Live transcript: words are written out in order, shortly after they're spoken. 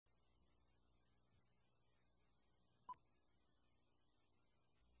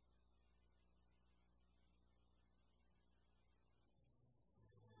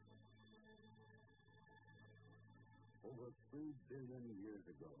Over 3 billion years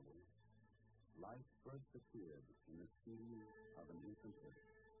ago, life first appeared in the seas of an infant Earth.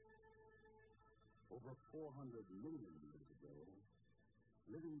 Over 400 million years ago,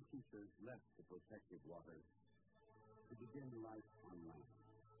 living creatures left the protected waters to begin life on land.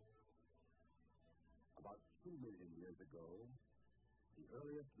 About 2 million years ago, the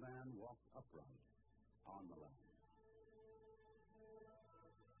earliest man walked upright on the land.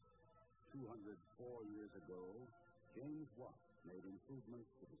 204 years ago, James Watt made improvements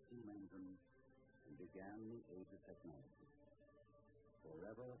to the steam engine and began the age of technology,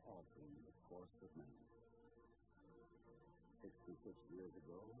 forever altering the course of man. 66 years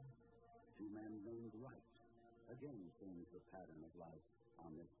ago, 2 men named Wright again changed the pattern of life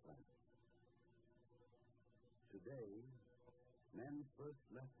on this planet. Today, men first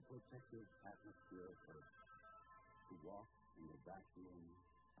left the protective atmosphere of Earth to walk in the vacuum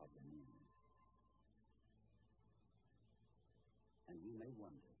of the moon. And we may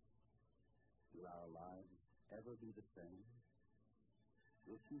wonder, will our lives ever be the same?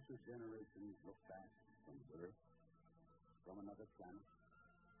 Will future generations look back from Earth, from another planet,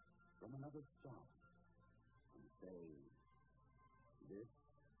 from another star, and say, this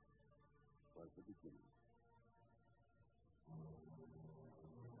was the beginning?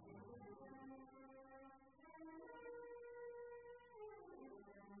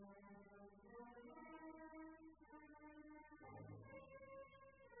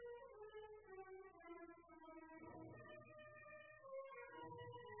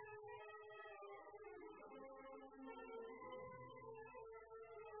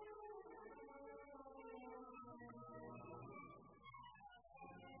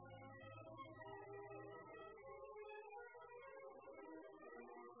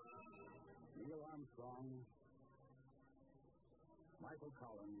 Neil Armstrong, Michael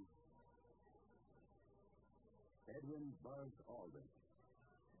Collins, Edwin Buzz Aldrin.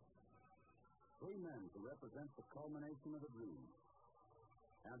 3 men to represent the culmination of a dream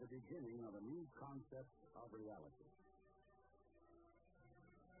and the beginning of a new concept of reality.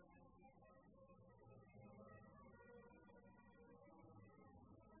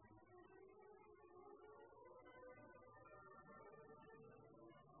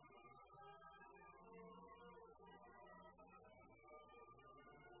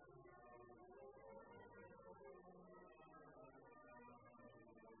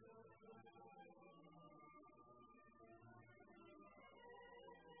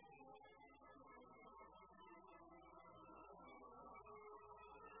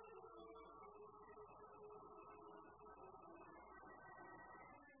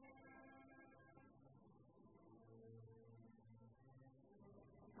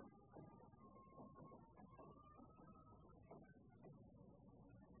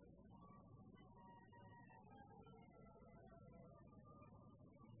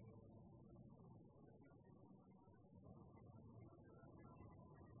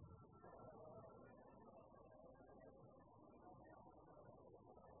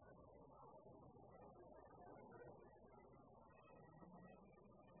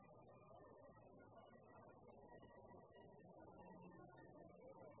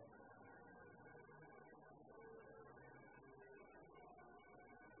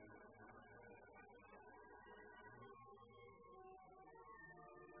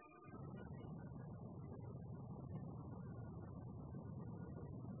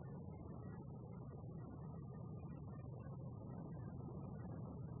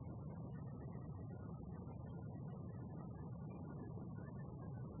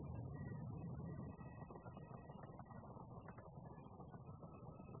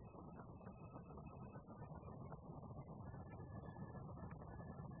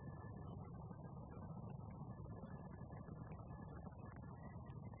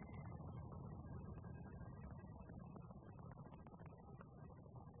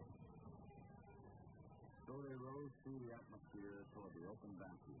 So they rose through the atmosphere toward the open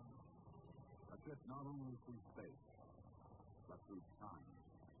vacuum, a trip not only through space, but through time,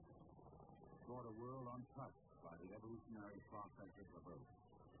 toward a world untouched by the evolutionary processes of Earth,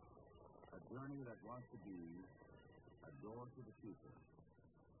 a journey that was to be a door to the future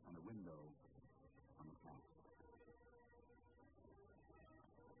and a window on the past.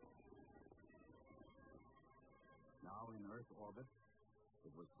 Now in Earth orbit,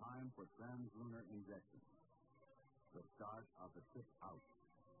 it was time for translunar injection, the start of the trip out.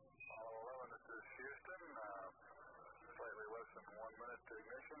 Apollo 11, this is Houston. Slightly less than 1 minute to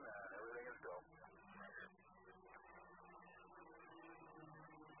ignition, and everything is go.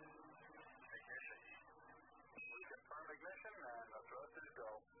 Ignition. We confirm ignition, and the thrust is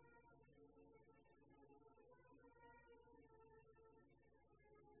go.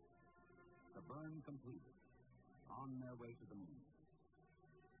 burn completed, on their way to the moon.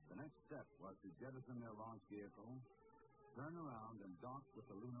 The next step was to jettison their launch vehicle, turn around, and dock with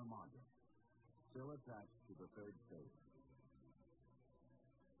the lunar module, still attached to the third stage.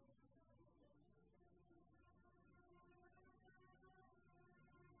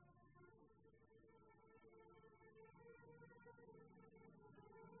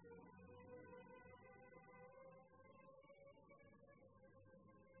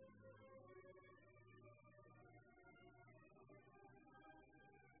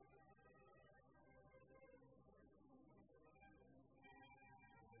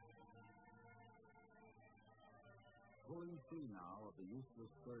 Pulling free now of the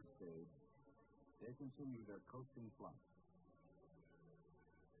useless third stage, they continue their coasting flight.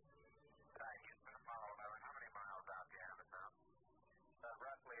 Houston, Apollo 11. How many miles out do you have it now?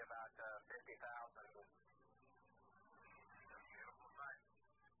 Roughly about 50,000. Beautiful night.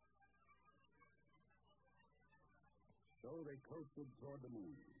 So they coasted toward the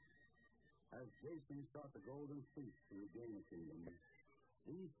moon. As Jason sought the golden fleece to regain a kingdom,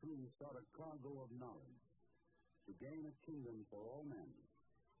 these three sought a cargo of knowledge to gain a kingdom for all men,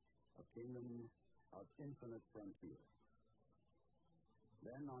 a kingdom of infinite frontier.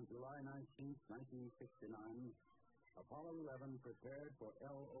 Then, on July 19, 1969, Apollo 11 prepared for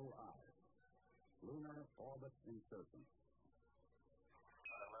LOI, Lunar Orbit Insertion.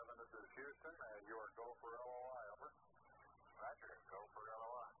 11, this is Houston. You are go for LOI, over. Roger, go for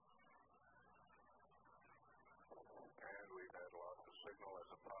LOI. And we've had lots of signal as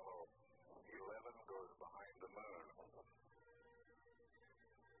Apollo 11 goes behind the moon.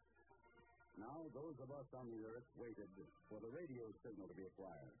 Now, those of us on the Earth waited for the radio signal to be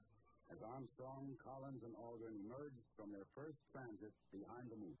acquired as Armstrong, Collins, and Aldrin emerged from their first transit behind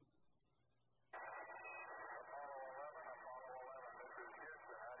the moon. Apollo 11, this is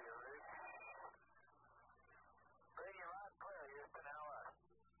Houston. How do you read? Read you loud and clear, Houston. How are you?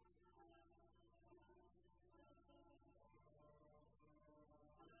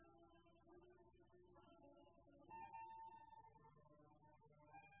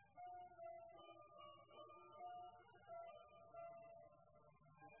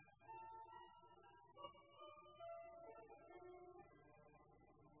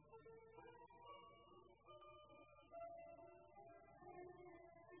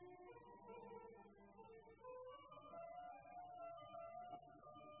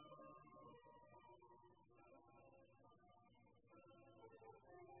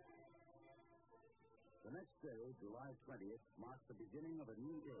 The next day, July 20th, marked the beginning of a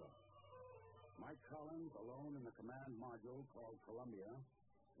new era. Mike Collins, alone in the command module called Columbia,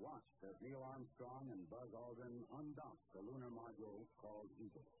 watched as Neil Armstrong and Buzz Aldrin undocked the lunar module called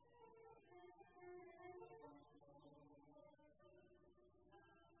Eagle.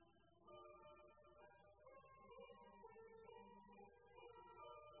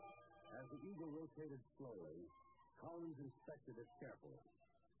 As the Eagle rotated slowly, Collins inspected it carefully.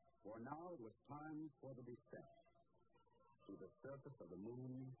 For now it was time for the descent to the surface of the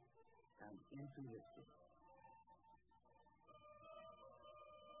moon and into history.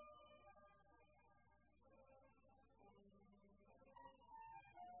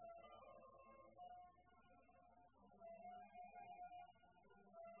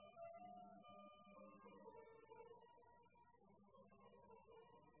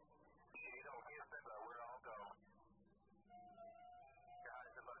 We're all going.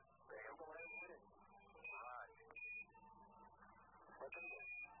 Guys, about sail the way we did. Right. Looking good.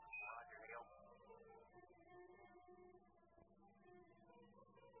 Roger, Neil.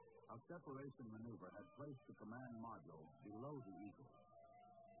 A separation maneuver had placed the command module below the Eagle,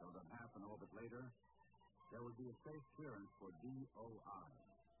 so that half an orbit later, there would be a safe clearance for DOI,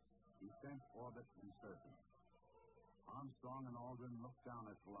 Descent Orbit Insertion. Armstrong and Aldrin looked down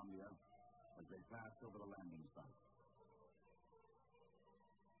at Columbia as they passed over the landing site.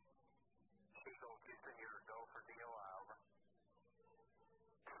 Eagle, Houston, you're go for DOI, over.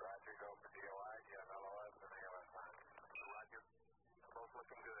 Roger, go for DOI. Do you have LOS in the last time? Roger. Both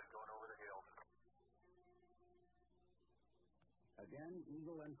looking good, going over the hill. Again,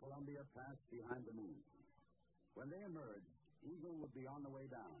 Eagle and Columbia passed behind the moon. When they emerged, Eagle would be on the way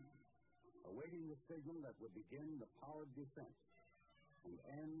down, awaiting the signal that would begin the powered descent and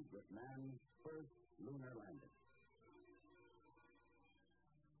end with man's first lunar landing.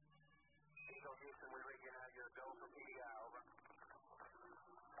 Eagle, Houston, we read you now. You're go for PDI, over.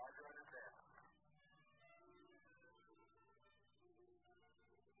 Roger, understand.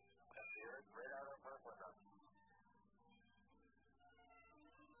 That's the Earth, radar up front with us.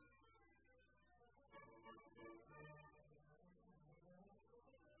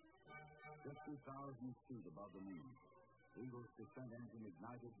 50,000 feet above the moon, Eagle's descent engine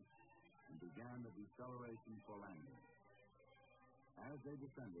ignited and began the deceleration for landing. As they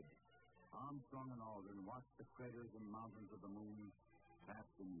descended, Armstrong and Aldrin watched the craters and mountains of the moon pass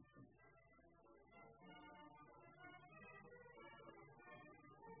beneath them.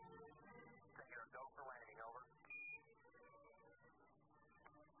 Go for landing, over.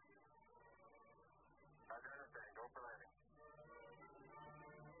 Roger, understand. Go for landing.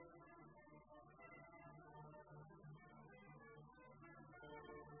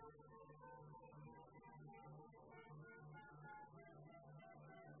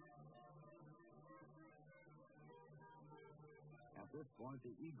 At this point,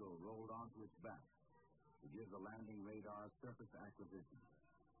 the Eagle rolled onto its back to give the landing radar surface acquisition.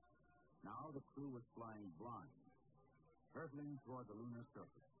 Now the crew was flying blind, hurtling toward the lunar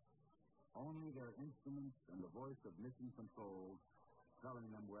surface. Only their instruments and the voice of mission control telling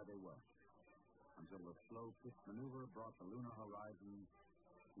them where they were, until the slow pitch maneuver brought the lunar horizon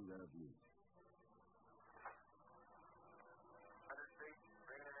to their view. 100 feet,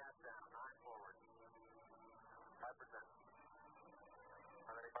 3.5 down, 9 forward. 5%.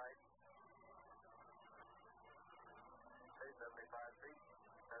 How many bites? 75 feet.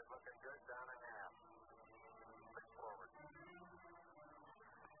 That's looking good, down a half. 6 forward. 50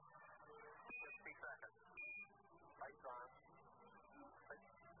 seconds. Lights on. 6.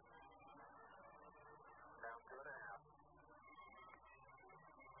 Down 2.5.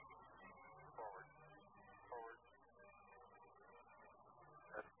 Forward. Forward.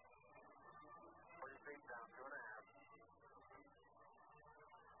 40 feet, down 2.5.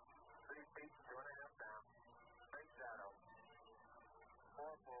 3 feet, 2.5 down. Straight shadow. 4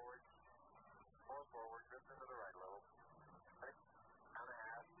 forward, 4 forward, just into the right a little. 6 and a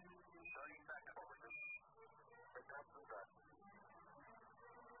half, 30 seconds forward, just pick up some dust.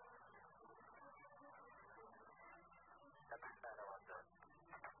 Got the shadow up there.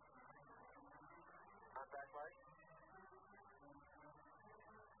 Contact light.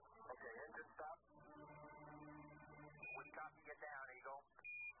 Okay, engine stop. We copy you down, Eagle.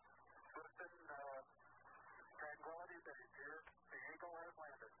 Houston, Tranquility Base here. The Eagle has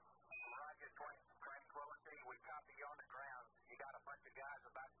landed. Roger, Tranquility. We copy you on the ground. You got a bunch of guys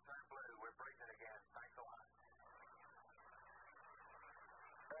about to turn blue. We're breathing again. Thanks a lot.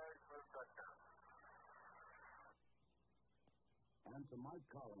 Very smooth touchdown. And to Mike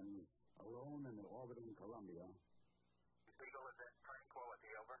Collins, alone in the orbiting Columbia. Eagle is at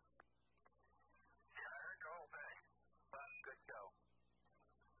Tranquility, over. Yeah, I heard the whole thing. But good show.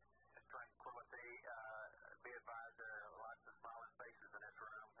 Tranquility, be advised there are lots of smiling faces in this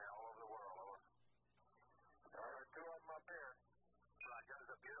room and all over the world, over. There are 2 of them up here. Roger,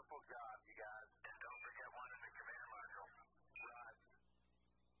 does a beautiful job, you guys. And don't forget one is the command marshal. Roger.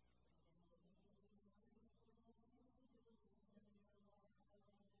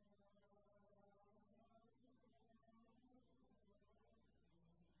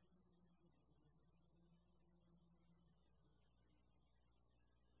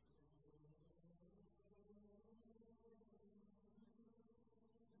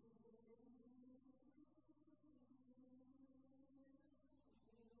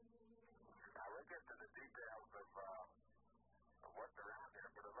 We'll get to the details of what's around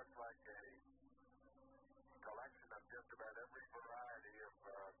here, but it looks like a collection of just about every variety of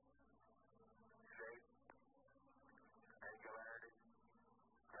shape, angularity,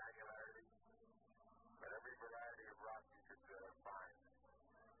 granularity, but every variety of rock you could find.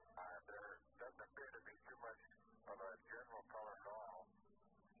 There doesn't appear to be too much of a general color at all.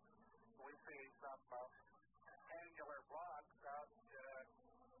 We see some angular blocks out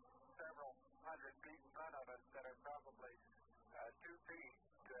several 100 feet in front of us that are probably 2 feet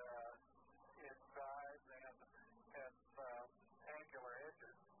in size and have angular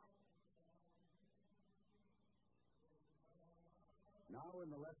edges. Now in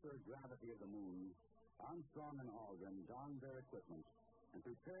the lesser gravity of the moon, Armstrong and Aldrin donned their equipment and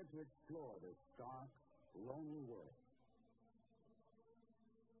prepared to explore this stark, lonely world.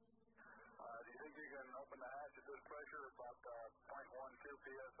 Do you think you can open the hatch at this pressure, about 0.12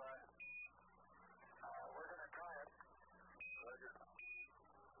 psi? We're going to try it. Roger.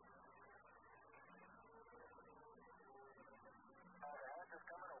 The hatch is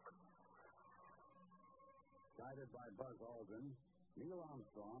coming open. Guided by Buzz Aldrin, Neil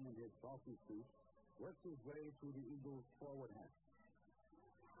Armstrong in his bulky suit worked his way through the Eagle's forward hatch.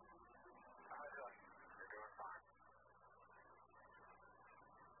 How are you doing? You're doing fine.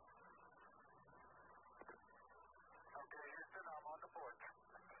 Okay, Houston, I'm on the porch.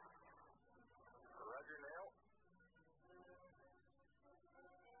 Roger, Neil.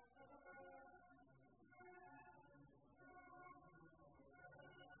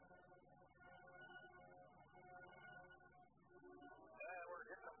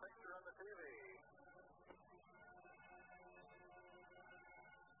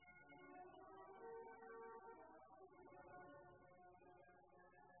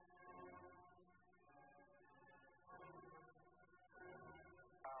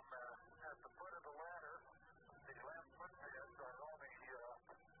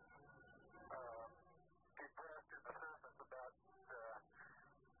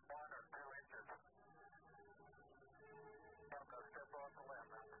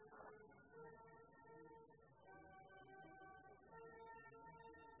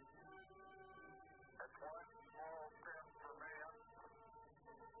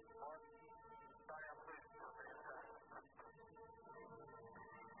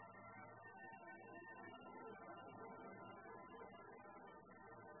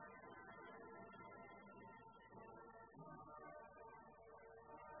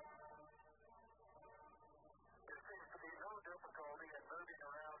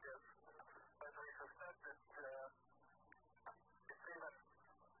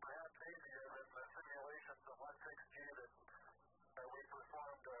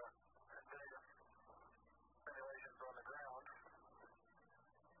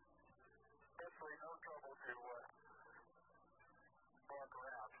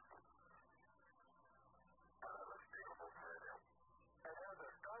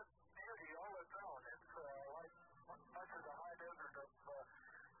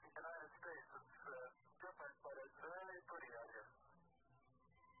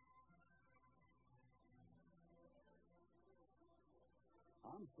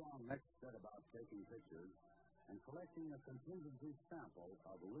 Armstrong next set about taking pictures and collecting a contingency sample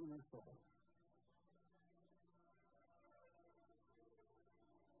of lunar soil.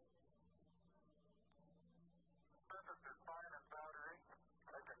 Surface is fine and powdery.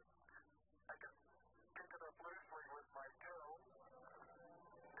 I can pick it up loosely with my toe.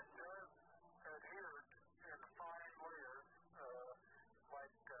 It does adhere in fine layers,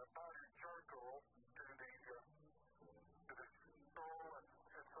 like powdered charcoal, to the sole and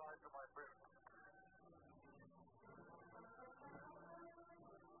sides of my boot.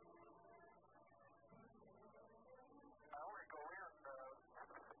 I only go in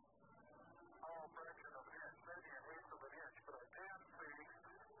all fraction of an inch, maybe an eighth of an inch, but I can see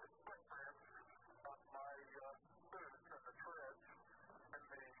the footprints on my boots and the treads and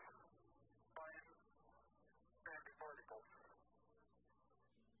the fine sandy particles.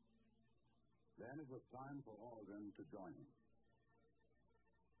 Then it was time for Aldrin to join him.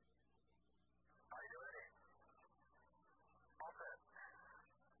 Are you ready? All set.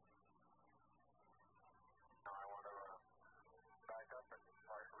 Now I want to back up and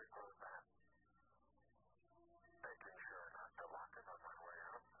partially close that. Making sure not to lock it on my way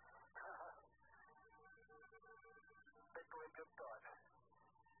up. Take away good thought.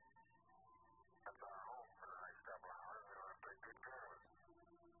 That's our home for the next couple of hours. We don't have to take good care of it.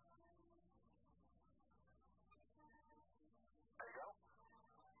 There you go.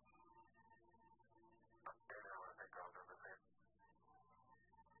 Okay, now I think I'll do the same.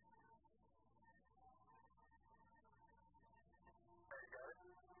 There you got it.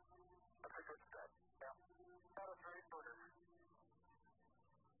 That's a good step. Yeah. About a 3-footer.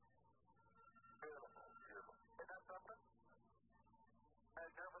 Beautiful, beautiful. Isn't that something? Hey,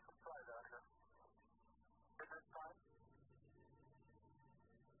 give us some sight out here. Is this fine?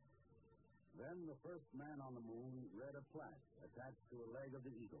 Then the first man on the moon read a plaque attached to a leg of the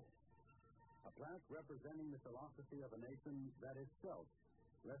eagle. A plaque representing the philosophy of a nation that itself,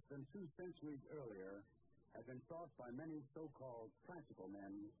 less than 2 centuries earlier, had been thought by many so-called practical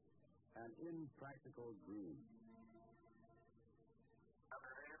men an impractical dream.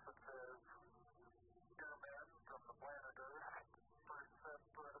 Underneath it says, "Dear men from the planet Earth, first set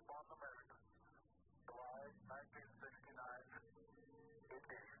foot upon the moon, July 1969,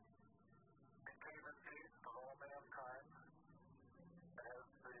 AD. Became in peace with all mankind." As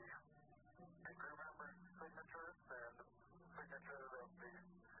the crew member's signatures and signature of the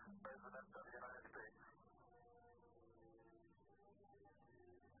President of the United States.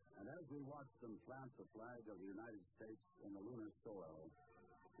 And as we watch them plant the flag of the United States in the lunar soil,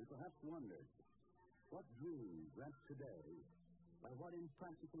 we perhaps wondered, what dreams that today, by what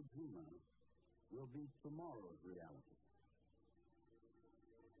impractical dreamer, will be tomorrow's reality?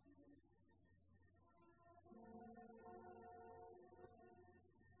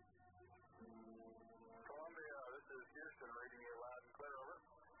 Columbia, this is Houston, reading you loud and clear, over.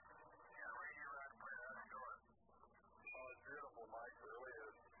 Yeah, reading you loud and clear. How's it going? Oh, it's beautiful, Mike. It really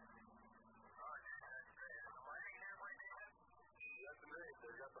is. Oh, lighting here, lighting in? Yes, indeed.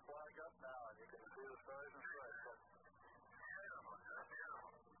 They've got the flag up now, and you can see the stars and stripes. Beautiful,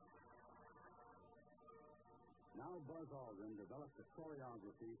 beautiful. Now Buzz Aldrin developed a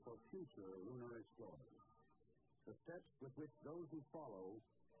choreography for future lunar explorers. The steps with which those who follow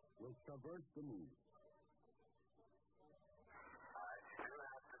will traverse the moon. You do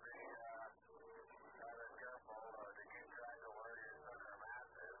have to be rather careful to keep track of where your center of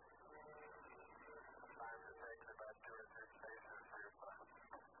mass is. Sometimes it takes about 2 or 3 spaces to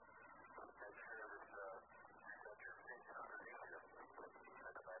make sure that you're sticking underneath you.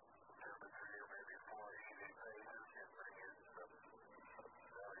 And about 2 or 3 or maybe 4 easy phases can bring you some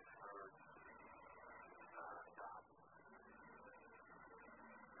very smooth top.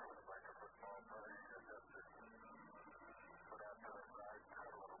 Sort of like a football player.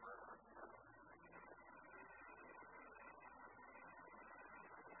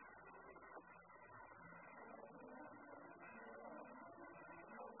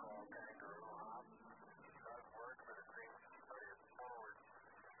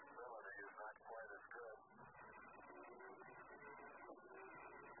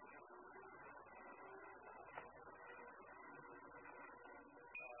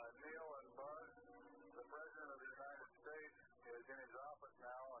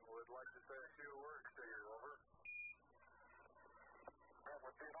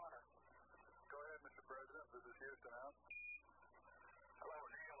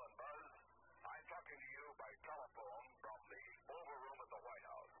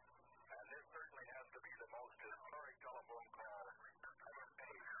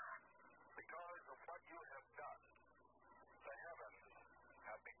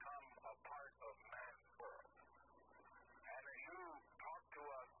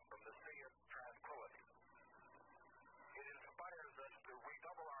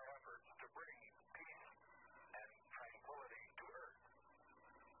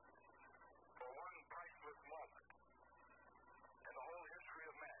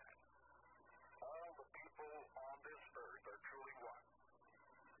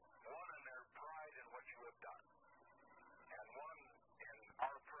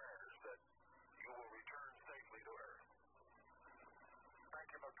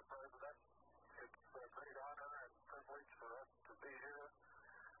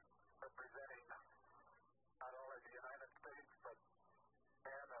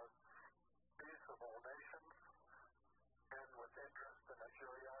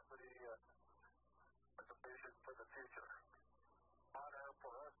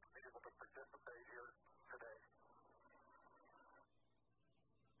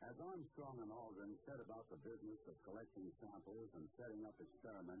 As Armstrong and Aldrin set about the business of collecting samples and setting up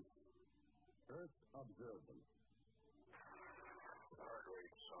experiments, Earth observed them. Heart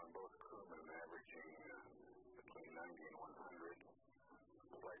rates on both crewmen averaging between 90 and 100.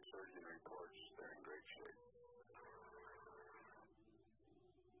 The flight surgeon reports they're in great shape.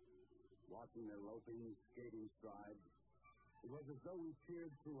 Watching their loping, skating stride, it was as though we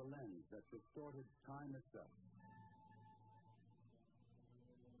peered through a lens that distorted time itself.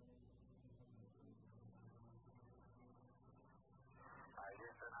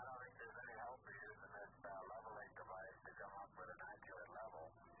 Houston, I don't think there's any help for using this leveling device to come up with an accurate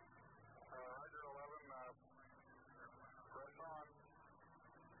level. Roger 11, press on.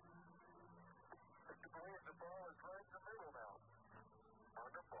 The ball is right in the middle now.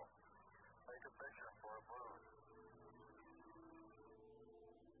 Wonderful. Take a picture for a balloon.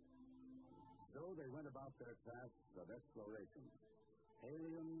 So they went about their tasks of exploration.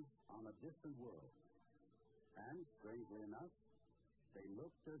 Aliens on a distant world. And, strangely enough, they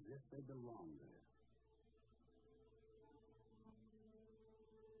looked as if they belonged there.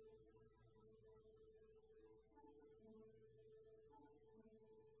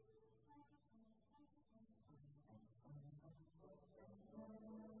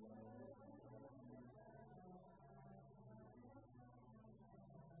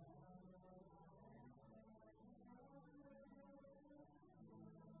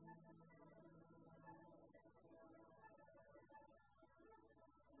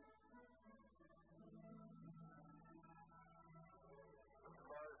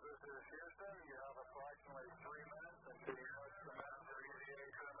 Houston, you have approximately 3 minutes until you touch the master EVA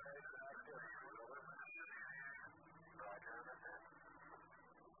culmination activity. Roger, understand.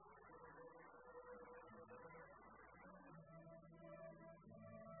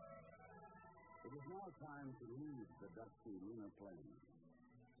 It is now time to leave the dusty lunar plain.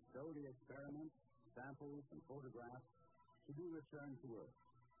 Stow the experiments, samples, and photographs to be returned to Earth.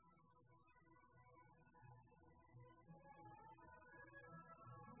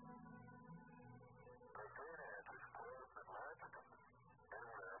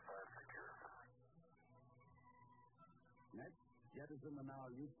 Next, jettison the now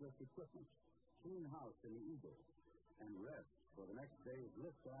useless equipment, clean house in the Eagle, and rest for the next day's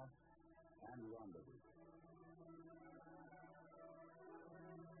liftoff and rendezvous.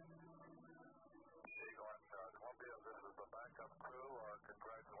 Eagle and Columbia, this is the backup crew.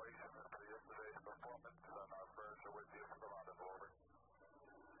 Congratulations for yesterday's performance. Our prayers are with you for the rendezvous. Over.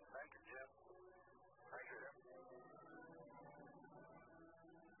 Thank you, Jim. Thank you, Jim.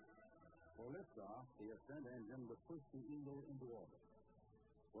 For liftoff, the ascent engine would push the Eagle into orbit.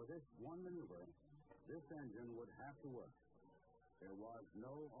 For this one maneuver, this engine would have to work. There was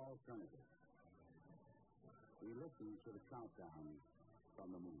no alternative. We listened to the countdown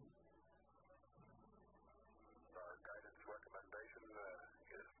from the moon. Our guidance recommendation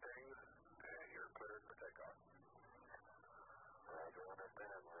is pinged, and you're cleared for takeoff. Roger,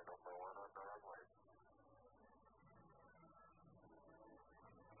 understand. We're number 1 on the runway.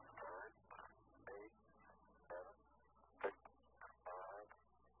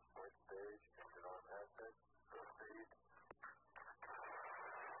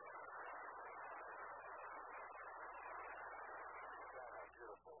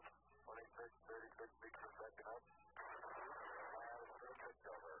 Beautiful. 26, 36 feet per second up.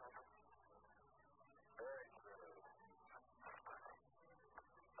 Cover. Very smooth.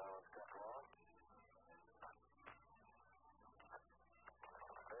 Now it's got long.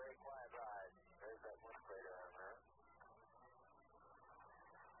 Very quiet ride. There's that wind crater on there.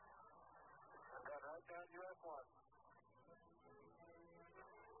 And then right down US1.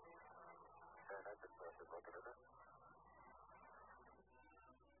 And that's impressive. Look at it.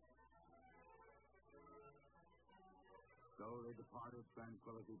 So they departed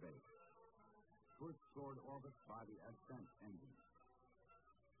Tranquility Base, pushed toward orbit by the ascent engine.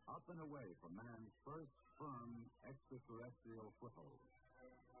 Up and away from man's first firm extraterrestrial foothold,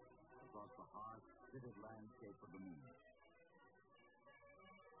 across the harsh, pitted landscape of the moon.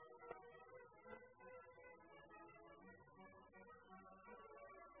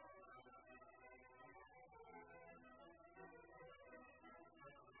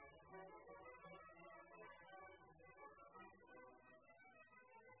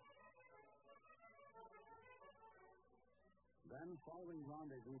 Then, following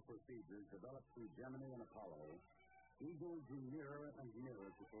rendezvous procedures developed through Gemini and Apollo, Eagle drew nearer and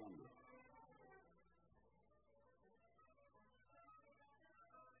nearer to Columbia.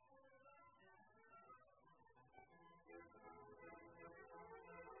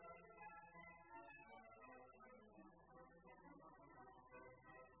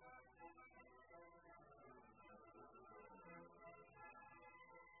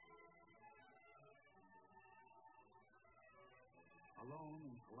 Alone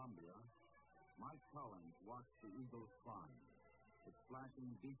in Columbia, Mike Collins watched the Eagles climb, its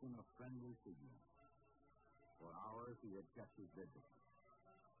flashing beacon of friendly signal. For hours he had kept his vigil.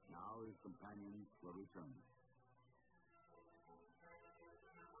 Now his companions were returning.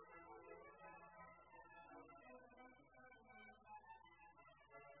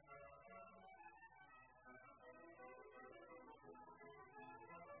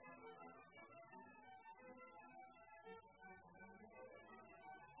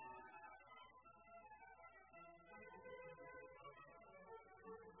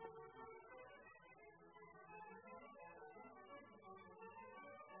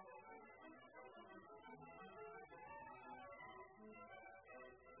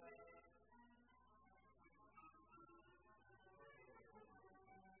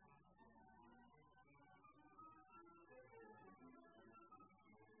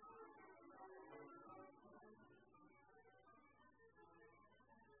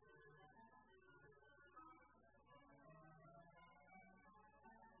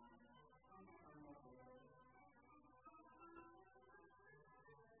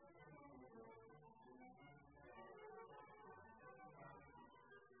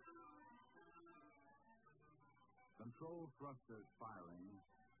 Control thrusters firing,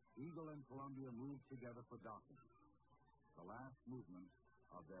 Eagle and Columbia moved together for docking, the last movement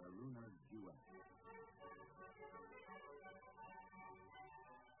of their lunar duet.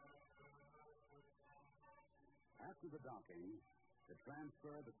 After the docking, to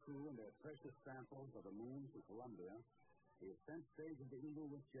transfer the crew and their precious samples of the moon to Columbia, the ascent stage of the Eagle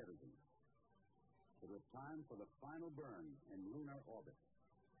was jettisoned. It was time for the final burn in lunar orbit.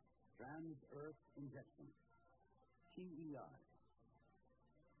 Trans-Earth injection. TEI.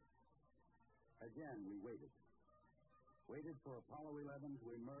 Again, we waited. Waited for Apollo 11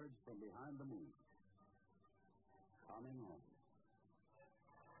 to emerge from behind the moon. Coming home.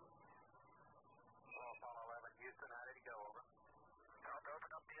 Apollo 11, Houston, how did it go? Over. Don't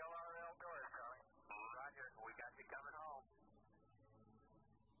open up the LRL doors, Tony. Roger, we got you coming home.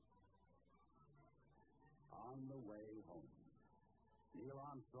 On the way home. Neil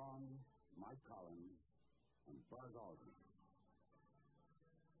Armstrong, Mike Collins, and Buzz Aldrin.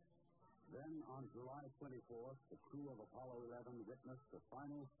 Then, on July 24th, the crew of Apollo 11 witnessed the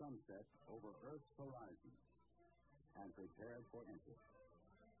final sunset over Earth's horizon and prepared for entry.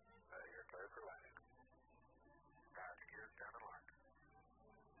 You're clear for landing. Power gears down and locked.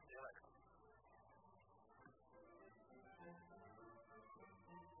 See you later.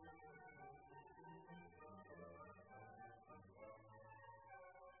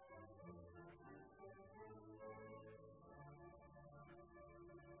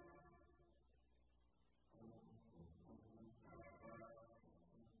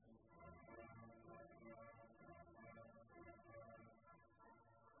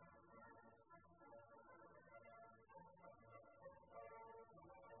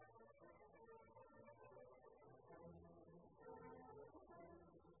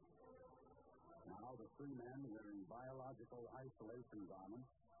 Now the three men, wearing biological isolation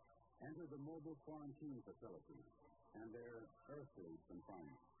garments, entered the mobile quarantine facility and their earthly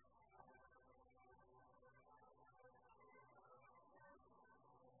confinement.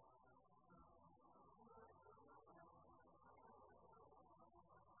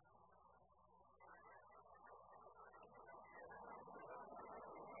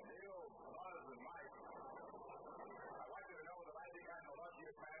 Neil, Buzz, and Mike, I want you to know that I think I'm the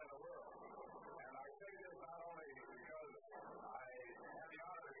luckiest man in the world. And I say this not only because I have the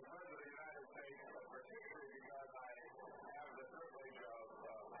honor to be President of the United States, but particularly because I have the privilege of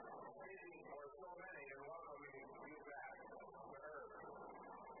speaking for so many and welcoming you back to Earth.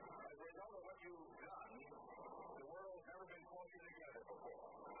 As a result of what you've done, the world's never been closer together before.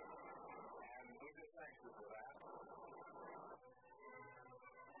 And we just thank you for that.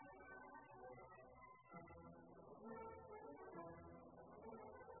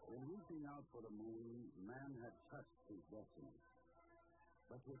 In reaching out for the moon, man had touched his destiny.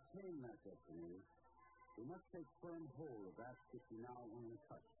 But to attain that destiny, we must take firm hold of that which we now only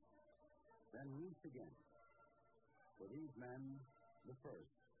touch. Then reach again. For these men, the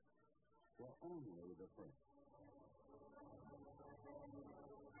first, were only the first.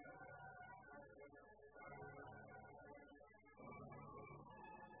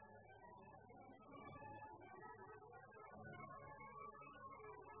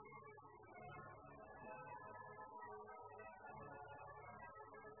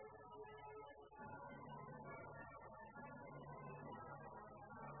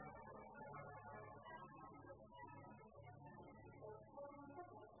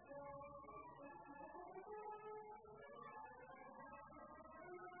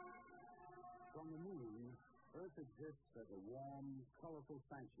 Earth exists as a warm, colorful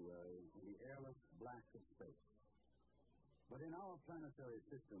sanctuary in the airless black of space. But in our planetary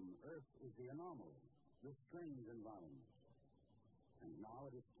system, Earth is the anomaly, the strange environment. And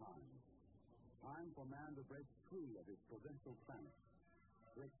now it is time. Time for man to break free of his provincial planet,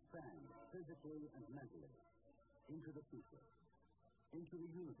 to expand physically and mentally into the future, into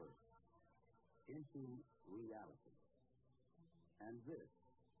the universe, into reality. And this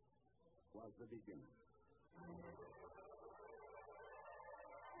was the beginning.